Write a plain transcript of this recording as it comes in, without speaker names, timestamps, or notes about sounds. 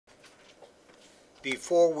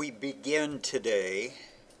Before we begin today,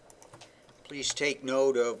 please take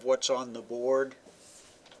note of what's on the board.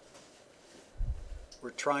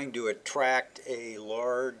 We're trying to attract a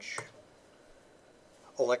large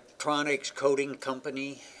electronics coding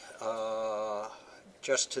company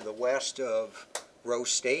just to the west of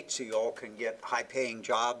Rose State, so you all can get high-paying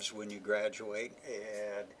jobs when you graduate.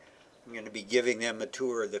 And I'm going to be giving them a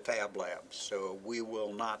tour of the Fab Lab, so we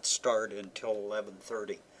will not start until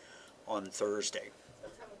 11:30 on Thursday.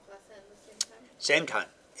 What time will class end? The same time? Same time,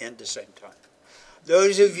 and the same time.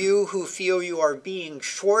 Those of you who feel you are being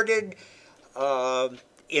shorted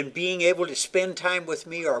in being able to spend time with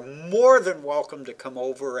me are more than welcome to come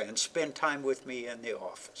over and spend time with me in the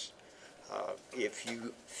office. If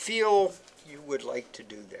you feel you would like to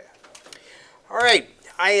do that. All right,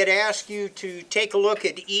 I had asked you to take a look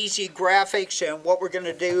at ezGraphics, and what we're going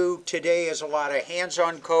to do today is a lot of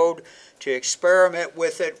hands-on code to experiment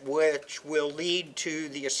with it, which will lead to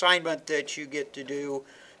the assignment that you get to do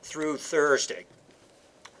through Thursday.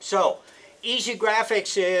 So,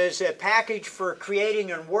 ezGraphics is a package for creating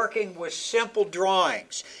and working with simple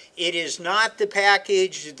drawings. It is not the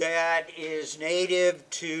package that is native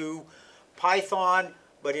to Python,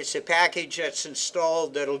 but it's a package that's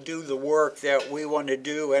installed that'll do the work that we want to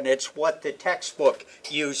do, and it's what the textbook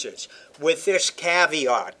uses. With this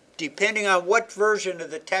caveat, depending on what version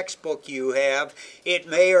of the textbook you have, it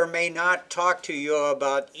may or may not talk to you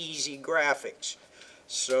about ezGraphics.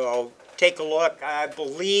 So take a look. I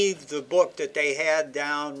believe the book that they had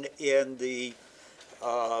down in the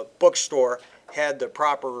bookstore had the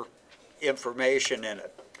proper information in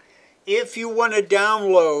it. If you want to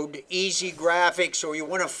download ezGraphics or you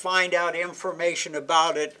want to find out information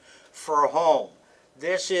about it for home,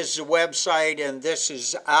 this is the website, and this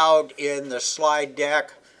is out in the slide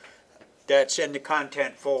deck that's in the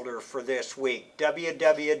content folder for this week,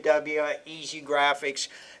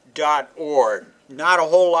 www.ezgraphics.org. Not a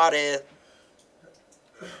whole lot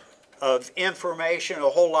of information, a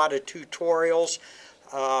whole lot of tutorials.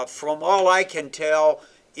 From all I can tell,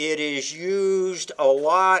 it is used a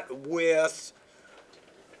lot with,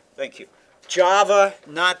 thank you, Java,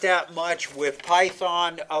 not that much with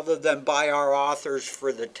Python, other than by our authors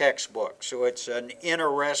for the textbook. So it's an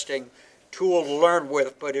interesting tool to learn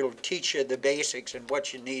with, but it'll teach you the basics and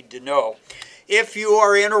what you need to know. If you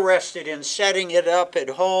are interested in setting it up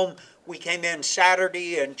at home, we came in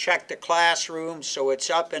Saturday and checked the classroom, so it's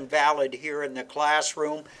up and valid here in the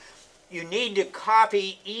classroom. You need to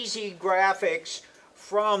copy ezGraphics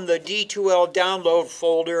from the D2L download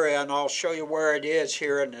folder, and I'll show you where it is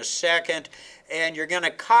here in a second. And you're going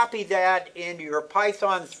to copy that into your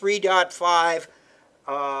Python 3.5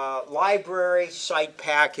 library site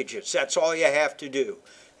packages. That's all you have to do.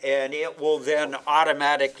 And it will then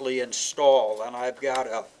automatically install. And I've got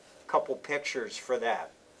a couple pictures for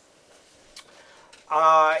that.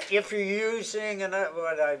 If you're using, and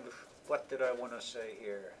what did I want to say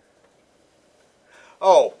here?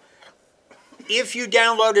 Oh, if you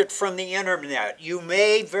download it from the internet, you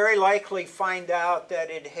may very likely find out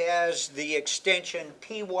that it has the extension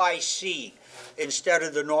PYC instead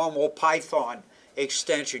of the normal Python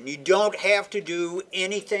extension. You don't have to do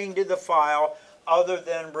anything to the file other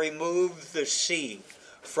than remove the C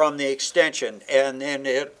from the extension, and then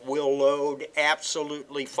it will load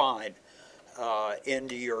absolutely fine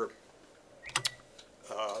into your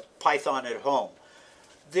Python at home.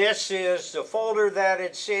 This is the folder that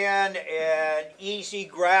it's in, and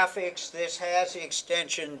ezGraphics, this has the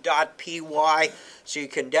extension .py, so you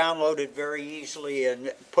can download it very easily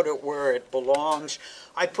and put it where it belongs.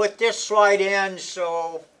 I put this slide in,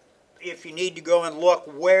 so if you need to go and look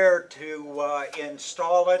where to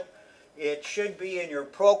install it, it should be in your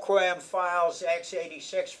program files,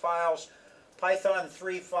 x86 files, Python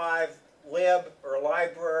 3.5 lib or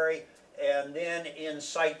library, and then in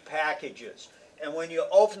site packages. And when you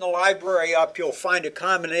open the library up, you'll find a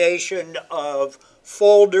combination of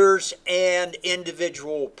folders and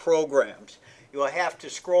individual programs. You'll have to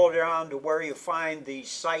scroll down to where you find the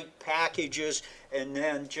site packages and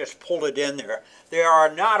then just pull it in there. There are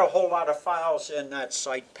not a whole lot of files in that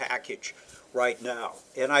site package right now.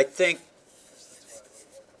 And I think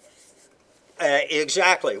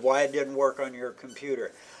exactly why it didn't work on your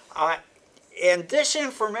computer. And this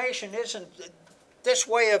information isn't... This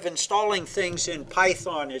way of installing things in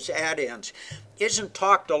Python as add-ins isn't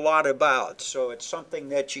talked a lot about, so it's something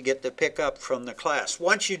that you get to pick up from the class.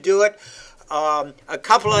 Once you do it, a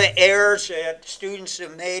couple of errors that students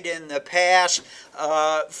have made in the past.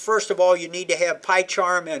 First of all, you need to have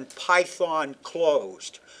PyCharm and Python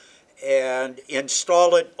closed. and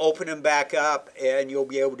install it, open them back up, and you'll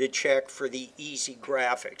be able to check for the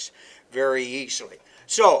ezGraphics very easily.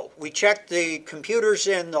 So we checked the computers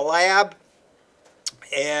in the lab,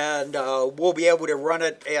 and we'll be able to run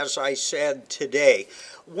it, as I said, today.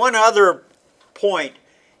 One other point,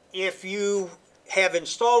 if you have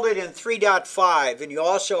installed it in 3.5 and you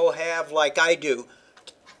also have, like I do,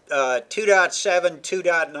 2.7,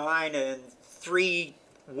 2.9, and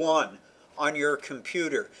 3.1 on your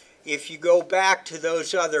computer, if you go back to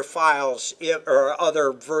those other files or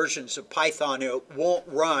other versions of Python, it won't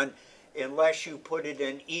run unless you put it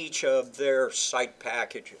in each of their site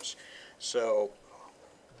packages. So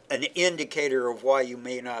an indicator of why you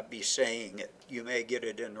may not be saying it. You may get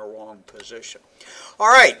it in the wrong position. All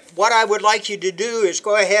right, what I would like you to do is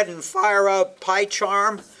go ahead and fire up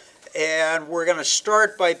PyCharm, and we're going to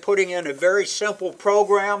start by putting in a very simple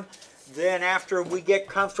program. Then after we get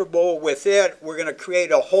comfortable with it, we're going to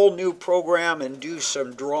create a whole new program and do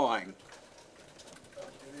some drawing.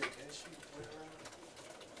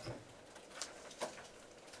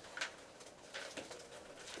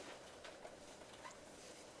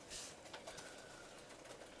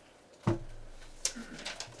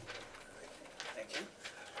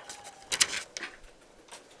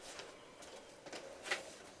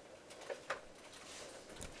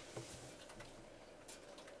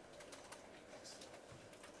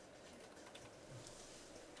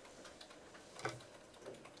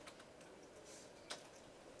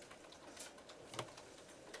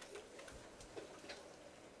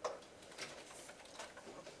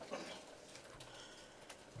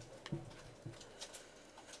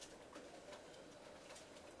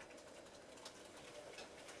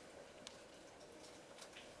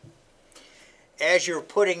 As you're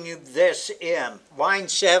putting this in, line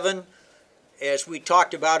 7, as we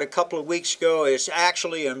talked about a couple of weeks ago, is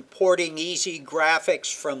actually importing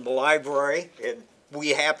ezGraphics from the library. And we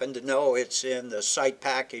happen to know it's in the site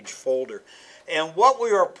package folder. And what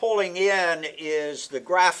we are pulling in is the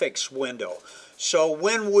graphics window. So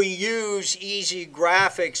when we use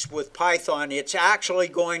ezGraphics with Python, it's actually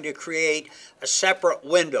going to create a separate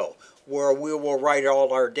window where we will write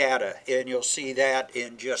all our data. And you'll see that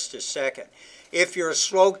in just a second. If you're a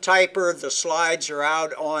slow typer, the slides are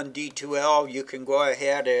out on D2L. You can go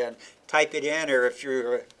ahead and type it in, or if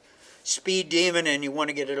you're a speed demon and you want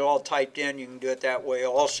to get it all typed in, you can do it that way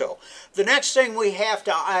also. The next thing we have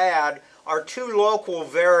to add are 2 local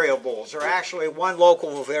variables, or actually 1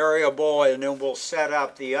 local variable, and then we'll set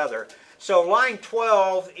up the other. So line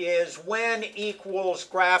 12 is when equals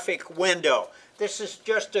graphic window. This is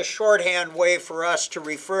just a shorthand way for us to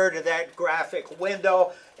refer to that graphic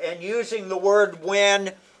window. And using the word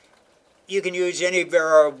when, you can use any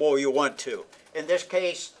variable you want to. In this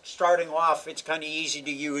case, starting off, it's kind of easy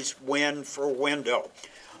to use when for window.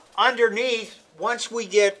 Underneath, once we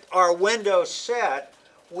get our window set,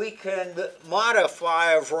 we can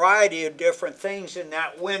modify a variety of different things in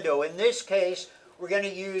that window. In this case, we're going to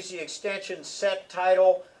use the extension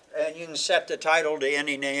setTitle, and you can set the title to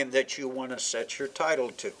any name that you want to set your title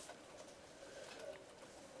to.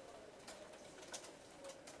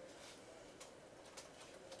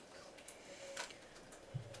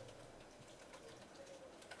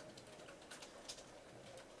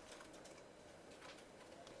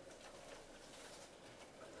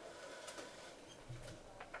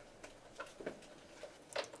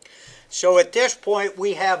 So at this point,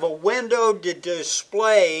 we have a window to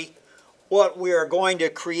display what we are going to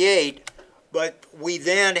create, but we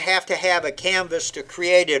then have to have a canvas to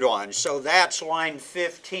create it on. So that's line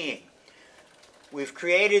 15. We've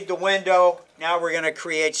created the window. Now we're going to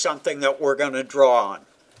create something that we're going to draw on.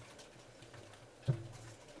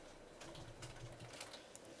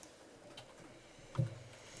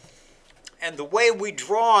 And the way we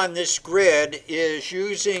draw on this grid is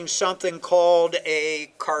using something called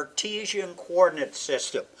a Cartesian coordinate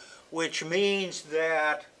system, which means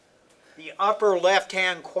that the upper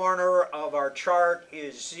left-hand corner of our chart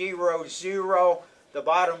is 0, 0. The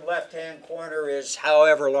bottom left-hand corner is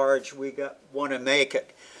however large we want to make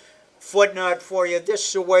it. Footnote for you, this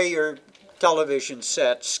is the way your television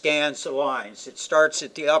set scans the lines. It starts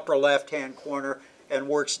at the upper left-hand corner and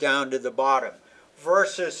works down to the bottom.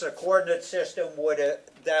 Versus a coordinate system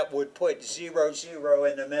that would put 0, 0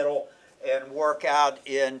 in the middle and work out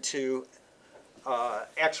into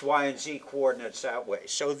X, Y, and Z coordinates that way.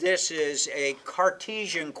 So this is a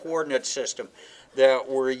Cartesian coordinate system that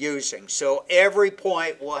we're using. So every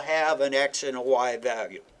point will have an X and a Y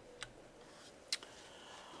value.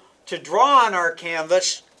 To draw on our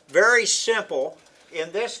canvas, very simple.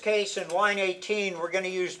 In this case, in line 18, we're going to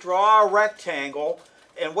use draw a rectangle.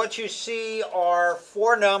 And what you see are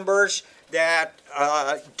 4 numbers that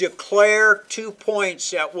declare 2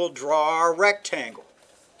 points that will draw a rectangle.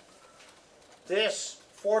 This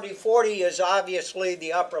 40-40 is obviously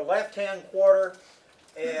the upper left-hand corner,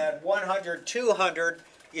 and 100-200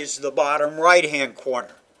 is the bottom right-hand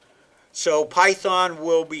corner. So Python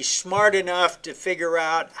will be smart enough to figure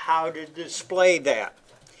out how to display that.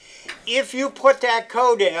 If you put that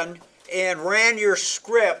code in and ran your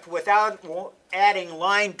script without adding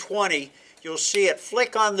line 20, you'll see it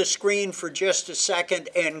flick on the screen for just a second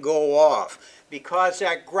and go off, because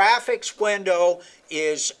that graphics window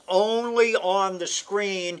is only on the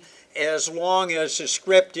screen as long as the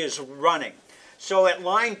script is running. So at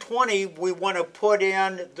line 20, we want to put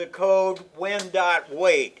in the code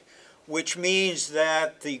when.wait, which means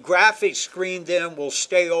that the graphics screen then will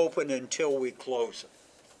stay open until we close it.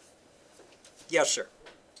 Yes, sir.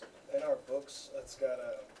 In our books, it's got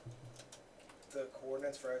the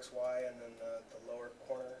coordinates for X, Y, and then the lower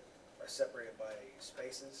corner are separated by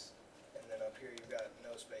spaces, and then up here you've got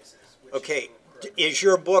no spaces. Okay, is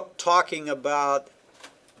your book talking about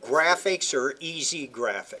graphics or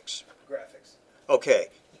ezGraphics? Graphics. Okay,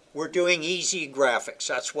 we're doing ezGraphics.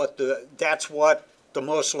 That's what the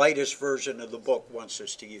most latest version of the book wants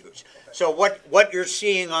us to use. Okay. So what you're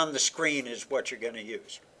seeing on the screen is what you're going to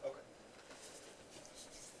use. Okay.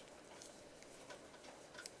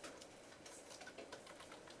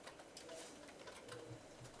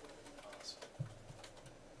 Awesome.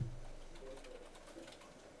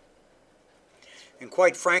 And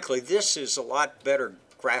quite frankly, this is a lot better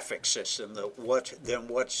graphic system than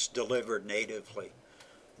what's delivered natively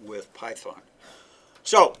with Python.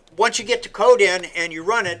 So once you get the code in and you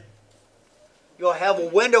run it, you'll have a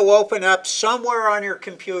window open up somewhere on your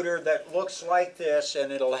computer that looks like this,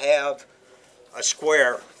 and it'll have a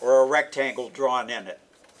square or a rectangle drawn in it.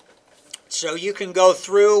 So you can go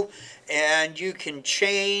through and you can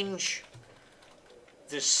change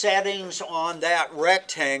the settings on that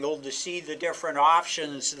rectangle to see the different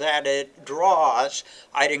options that it draws.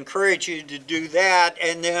 I'd encourage you to do that.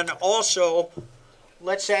 And then also,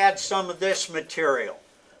 let's add some of this material.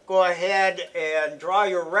 Go ahead and draw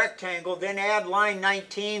your rectangle, then add line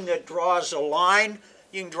 19 that draws a line.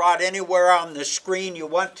 You can draw it anywhere on the screen you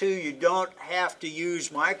want to. You don't have to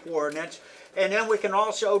use my coordinates. And then we can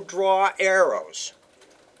also draw arrows.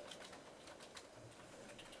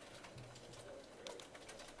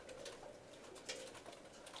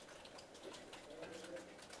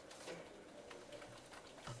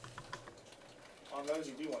 On those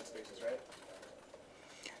you do want spaces, right?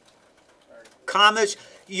 Commas,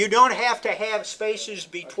 you don't have to have spaces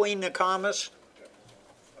between the commas.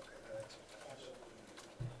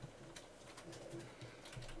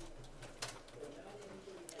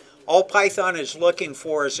 All Python is looking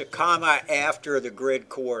for is a comma after the grid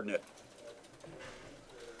coordinate.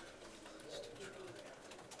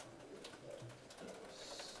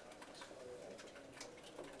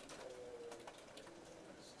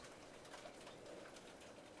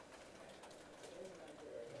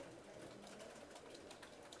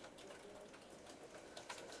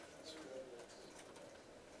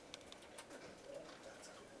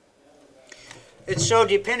 And so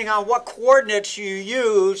depending on what coordinates you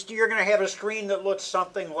used, you're going to have a screen that looks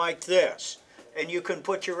something like this. And you can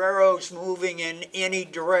put your arrows moving in any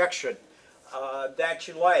direction that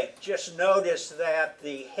you like. Just notice that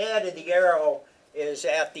the head of the arrow is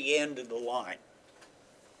at the end of the line.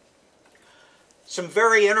 Some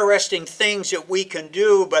very interesting things that we can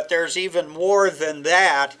do, but there's even more than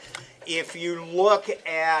that. If you look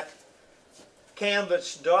at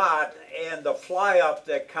canvas dot and the fly up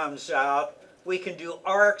that comes out, we can do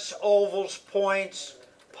arcs, ovals, points,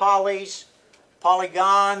 polys,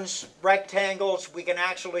 polygons, rectangles. We can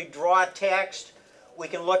actually draw text. We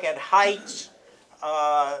can look at heights.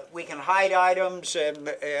 We can hide items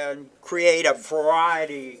and create a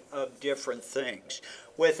variety of different things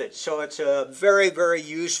with it. So it's a very, very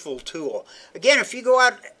useful tool. Again, if you go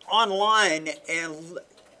out online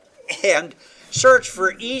and search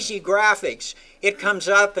for ezGraphics, it comes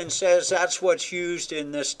up and says that's what's used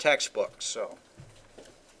in this textbook. So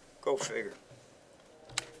go figure.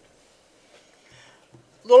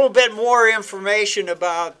 A little bit more information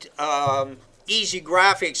about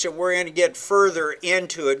ezGraphics, and we're going to get further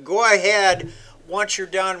into it. Go ahead, once you're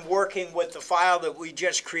done working with the file that we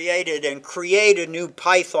just created, and create a new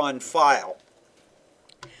Python file.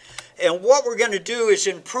 And what we're going to do is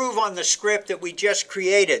improve on the script that we just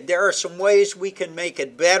created. There are some ways we can make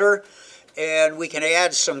it better, and we can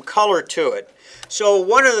add some color to it. So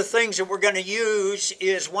one of the things that we're going to use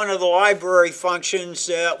is one of the library functions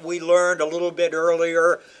that we learned a little bit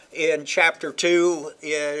earlier, in Chapter 2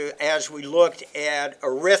 as we looked at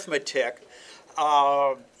arithmetic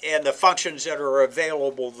and the functions that are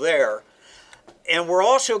available there. And we're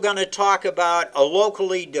also going to talk about a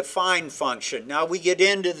locally defined function. Now we get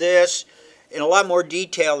into this in a lot more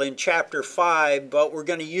detail in Chapter 5, but we're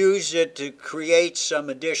going to use it to create some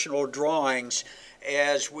additional drawings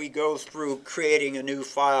as we go through creating a new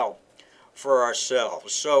file for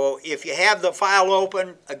ourselves. So if you have the file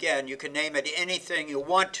open, again, you can name it anything you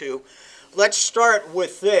want to. Let's start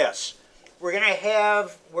with this. We're going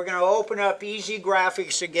to open up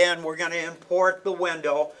ezGraphics again. We're going to import the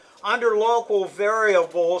window. Under local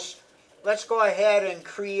variables, let's go ahead and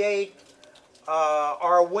create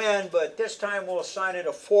our win, but this time we'll assign it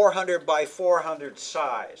a 400 by 400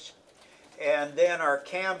 size. And then our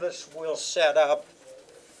canvas will set up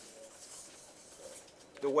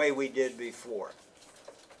the way we did before.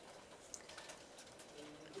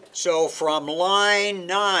 So from line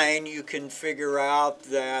 9, you can figure out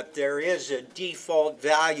that there is a default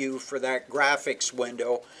value for that graphics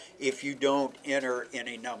window if you don't enter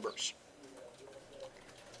any numbers.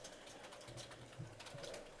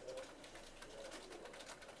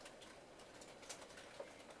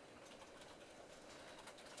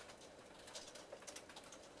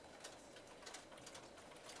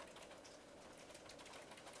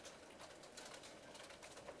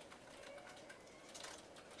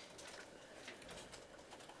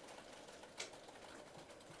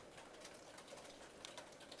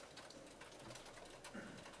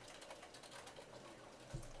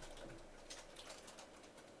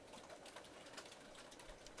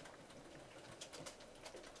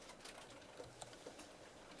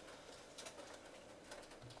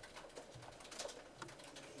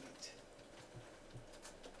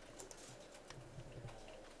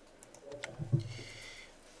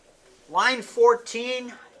 Line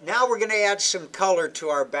 14, now we're going to add some color to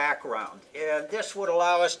our background. And this would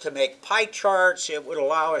allow us to make pie charts, it would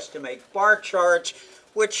allow us to make bar charts,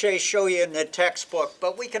 which they show you in the textbook,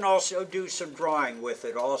 but we can also do some drawing with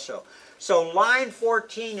it also. So line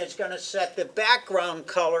 14 is going to set the background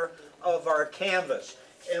color of our canvas.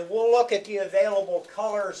 And we'll look at the available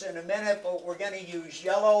colors in a minute, but we're going to use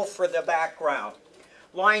yellow for the background.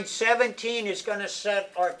 Line 17 is going to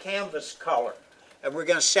set our canvas color. And we're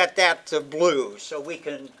going to set that to blue so we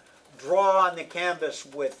can draw on the canvas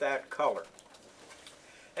with that color.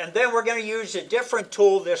 And then we're going to use a different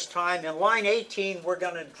tool this time. In line 18, we're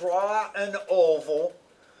going to draw an oval.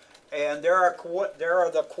 And there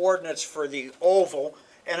are the coordinates for the oval.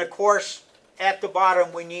 And of course, at the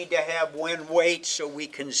bottom, we need to have when weight so we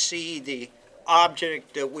can see the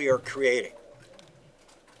object that we are creating.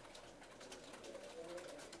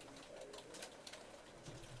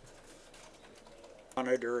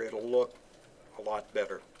 Monitor, it'll look a lot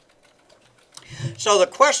better. So the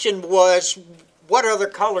question was, what other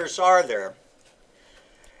colors are there?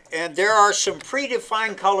 And there are some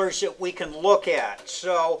predefined colors that we can look at.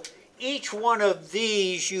 So each one of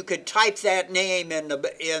these, you could type that name in the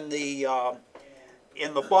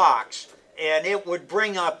box, and it would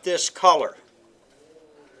bring up this color.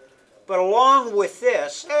 But along with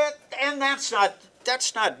this, and that's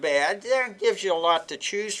not bad. That gives you a lot to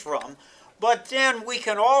choose from. But then we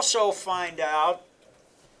can also find out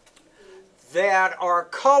that our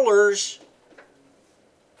colors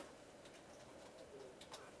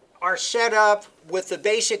are set up with the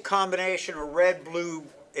basic combination of red, blue,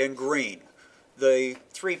 and green, the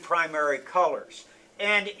three primary colors.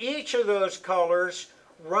 And each of those colors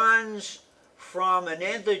runs from an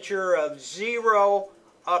integer of 0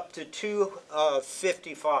 up to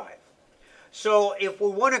 255. So if we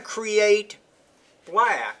want to create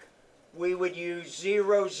black, we would use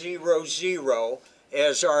 0, 0, 0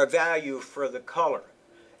 as our value for the color.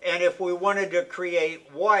 And if we wanted to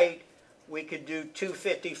create white, we could do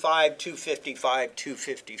 255, 255,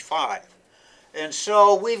 255. And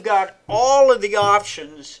so we've got all of the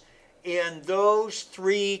options in those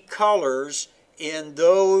three colors in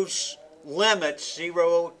those limits,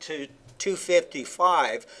 0 to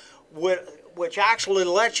 255, which actually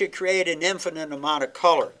lets you create an infinite amount of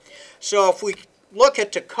color. So if we look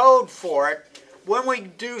at the code for it, when we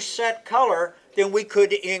do set color, then we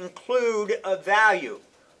could include a value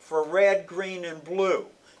for red, green, and blue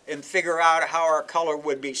and figure out how our color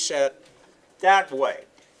would be set that way.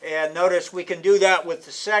 And notice we can do that with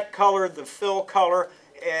the set color, the fill color,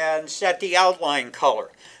 and set the outline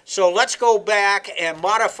color. So let's go back and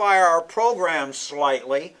modify our program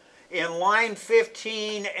slightly in line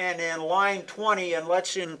 15 and in line 20, and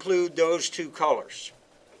let's include those two colors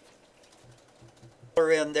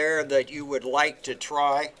in there that you would like to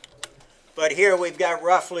try. But here we've got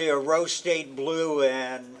roughly a rose state blue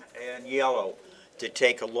and and yellow to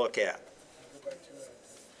take a look at.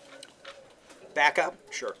 Back up?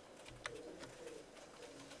 Sure.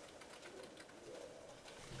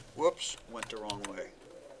 Whoops, went the wrong way.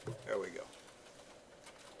 There we go.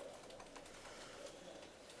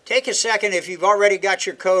 Take a second if you've already got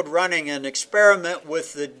your code running and experiment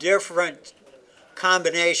with the different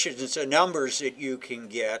combinations of numbers that you can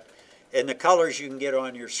get and the colors you can get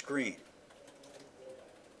on your screen.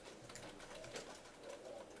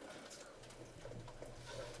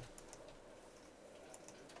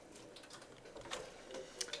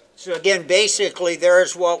 So again, basically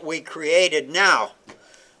there's what we created. Now,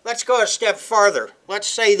 let's go a step farther. Let's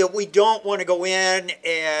say that we don't want to go in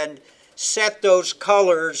and set those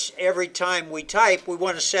colors every time we type. We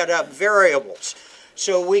want to set up variables.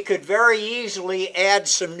 So we could very easily add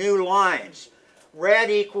some new lines.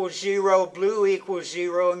 Red equals 0, blue equals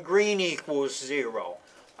 0, and green equals 0.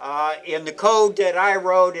 In the code that I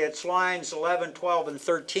wrote, it's lines 11, 12, and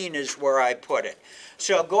 13 is where I put it.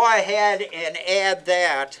 So go ahead and add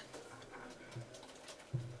that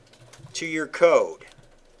to your code.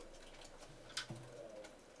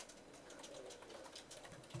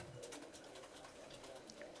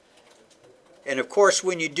 And of course,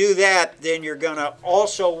 when you do that, then you're going to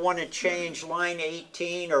also want to change line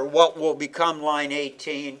 18, or what will become line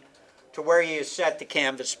 18, to where you set the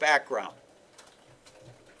canvas background.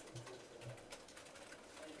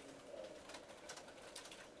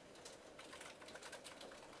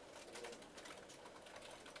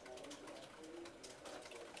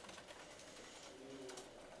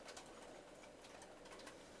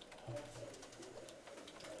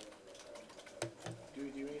 Do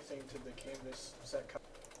we do anything to the canvas set color?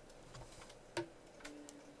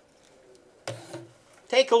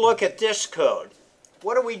 Take a look at this code.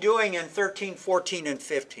 What are we doing in 13, 14, and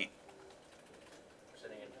 15?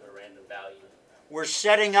 Setting it to a random value. We're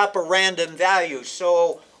setting up a random value.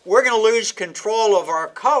 So we're going to lose control of our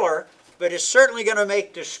color, but it's certainly going to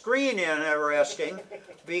make the screen interesting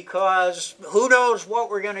because who knows what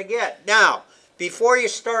we're going to get. Now, before you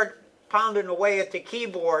start pounding away at the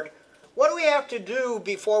keyboard, what do we have to do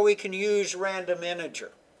before we can use random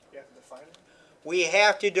integer? You have to define it? We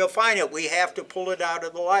have to define it. We have to pull it out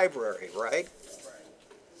of the library, right? Right.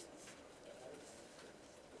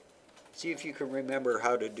 See if you can remember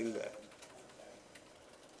how to do that.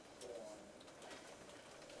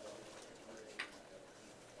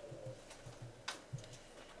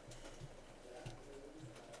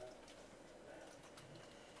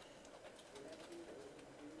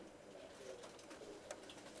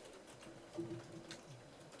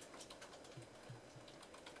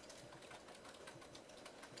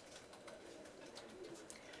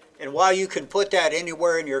 And while you can put that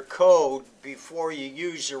anywhere in your code before you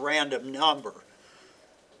use a random number,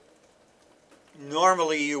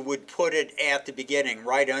 normally you would put it at the beginning,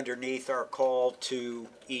 right underneath our call to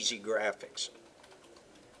ezGraphics.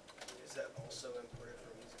 Is that also imported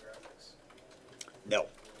from ezGraphics? No.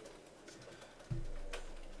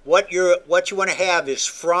 What you want to have is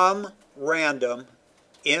from random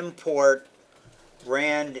import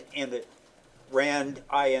rand int.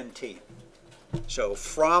 So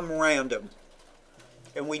from random,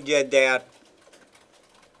 and we did that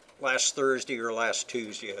last Thursday or last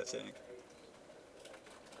Tuesday, I think.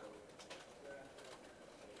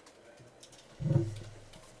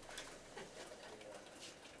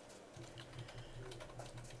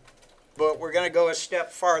 But we're going to go a step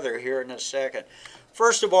farther here in a second.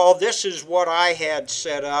 First of all, this is what I had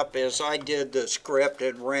set up as I did the script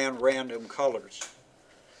and ran random colors.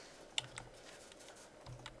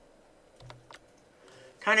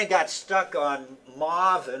 Kind of got stuck on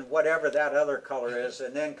mauve and whatever that other color is,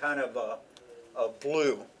 and then kind of a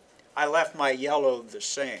blue. I left my yellow the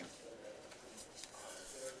same.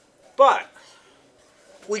 But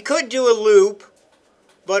we could do a loop,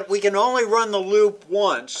 but we can only run the loop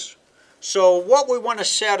once. So what we want to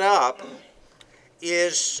set up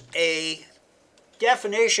is a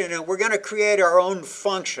definition, and we're going to create our own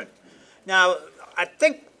function. Now, I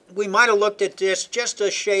think we might have looked at this just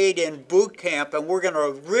a shade in boot camp, and we're going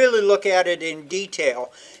to really look at it in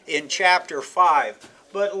detail in chapter 5.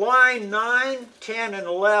 But line 9, 10, and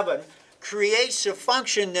 11 creates a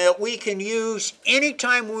function that we can use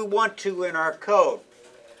anytime we want to in our code.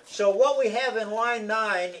 So what we have in line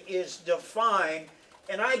 9 is define,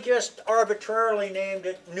 and I just arbitrarily named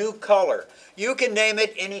it new color. You can name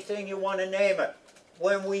it anything you want to name it.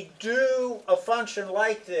 When we do a function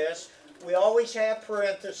like this, we always have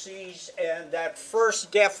parentheses, and that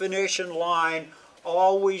first definition line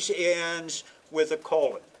always ends with a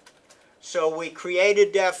colon. So we create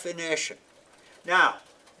a definition. Now,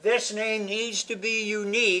 this name needs to be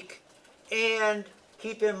unique And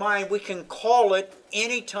keep in mind, we can call it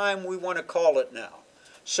anytime we want to call it now.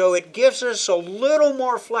 So it gives us a little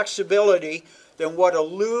more flexibility than what a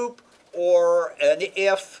loop or an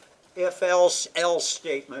if else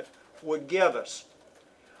statement would give us.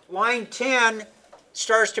 Line 10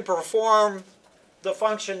 starts to perform the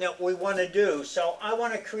function that we want to do. So I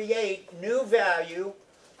want to create new value.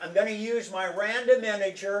 I'm going to use my random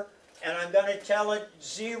integer, and I'm going to tell it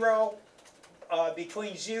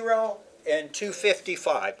between 0 and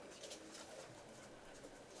 255.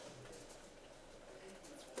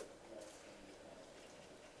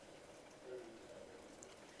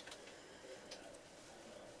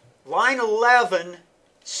 Line 11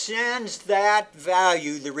 sends that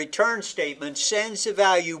value, the return statement, sends the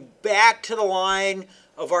value back to the line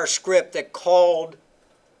of our script that called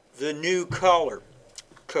the new color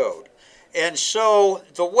code. And so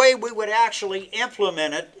the way we would actually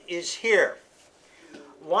implement it is here.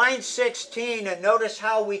 Line 16, and notice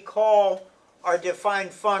how we call our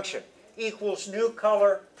defined function, equals new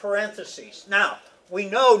color parentheses. Now, we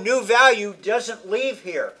know new value doesn't leave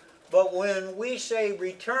here, but when we say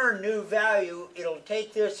return new value, it'll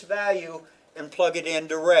take this value and plug it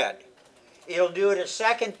into red. It'll do it a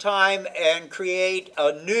second time and create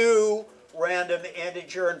a new random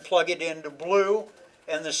integer and plug it into blue,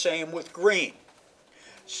 and the same with green.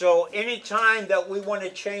 So anytime that we want to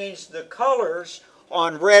change the colors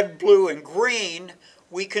on red, blue, and green,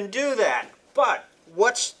 we can do that. But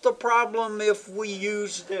what's the problem if we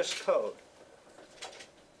use this code?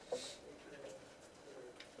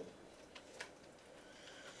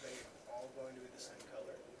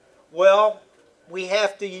 Well, we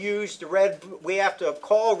have to use we have to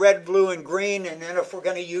call red, blue, and green, and then if we're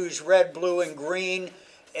going to use red, blue, and green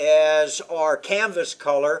as our canvas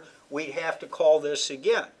color, we'd have to call this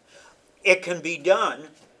again. It can be done,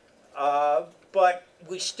 but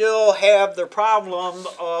we still have the problem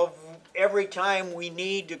of every time we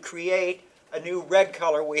need to create a new red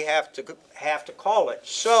color, we have to call it.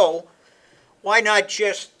 So why not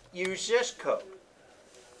just use this code?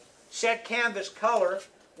 Set canvas color.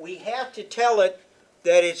 We have to tell it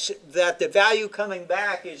that the value coming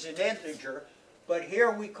back is an integer, but here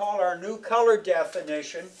we call our new color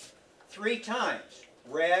definition 3 times: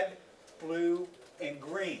 red, blue, and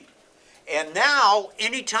green. And now,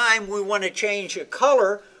 anytime we want to change a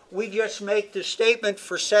color, we just make the statement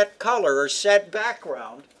for set color or set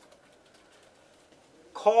background,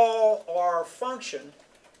 call our function,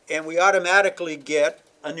 and we automatically get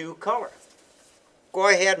a new color. Go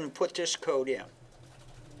ahead and put this code in.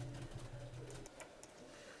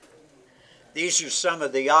 These are some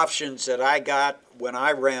of the options that I got when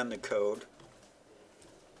I ran the code.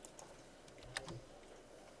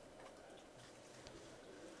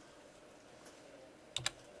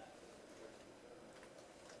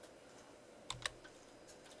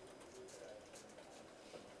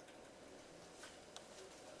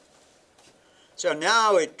 So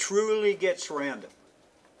now it truly gets random.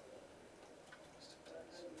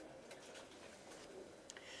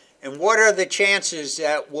 And what are the chances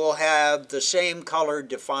that we'll have the same color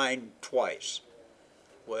defined twice?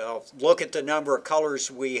 Well, look at the number of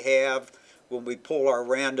colors we have when we pull our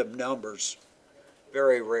random numbers.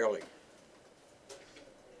 Very rarely.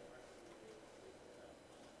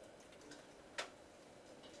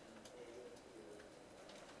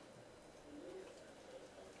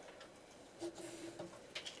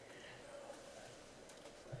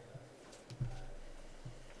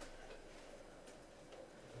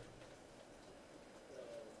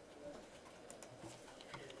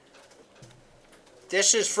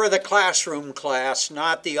 This is for the classroom class,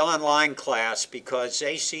 not the online class, because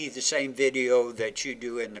they see the same video that you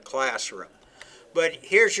do in the classroom. But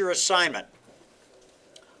here's your assignment.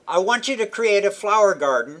 I want you to create a flower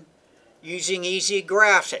garden using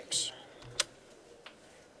ezGraphics.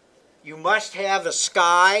 You must have a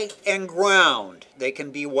sky and ground. They can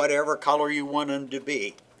be whatever color you want them to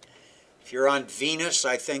be. If you're on Venus,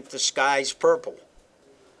 I think the sky's purple.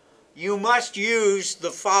 You must use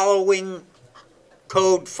the following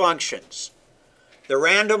code functions: the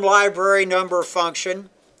random library number function,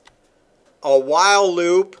 a while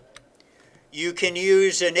loop. You can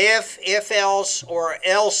use an if else, or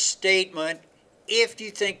else statement if you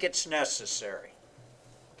think it's necessary.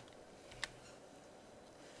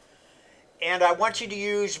 And I want you to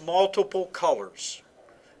use multiple colors.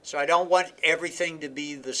 So I don't want everything to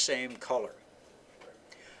be the same color.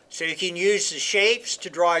 So you can use the shapes to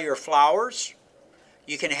draw your flowers.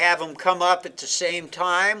 You can have them come up at the same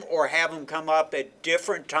time or have them come up at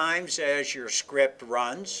different times as your script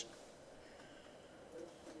runs.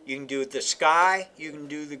 You can do the sky, you can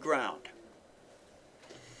do the ground.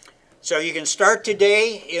 So you can start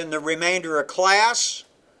today in the remainder of class.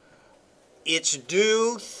 It's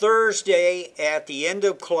due Thursday at the end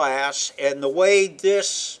of class, and the way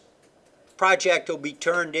this project will be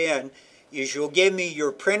turned in is you'll give me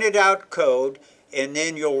your printed out code, and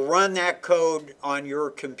then you'll run that code on your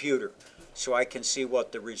computer so I can see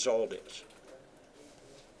what the result is.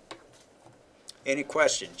 Any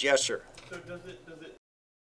questions? Yes, sir. So does it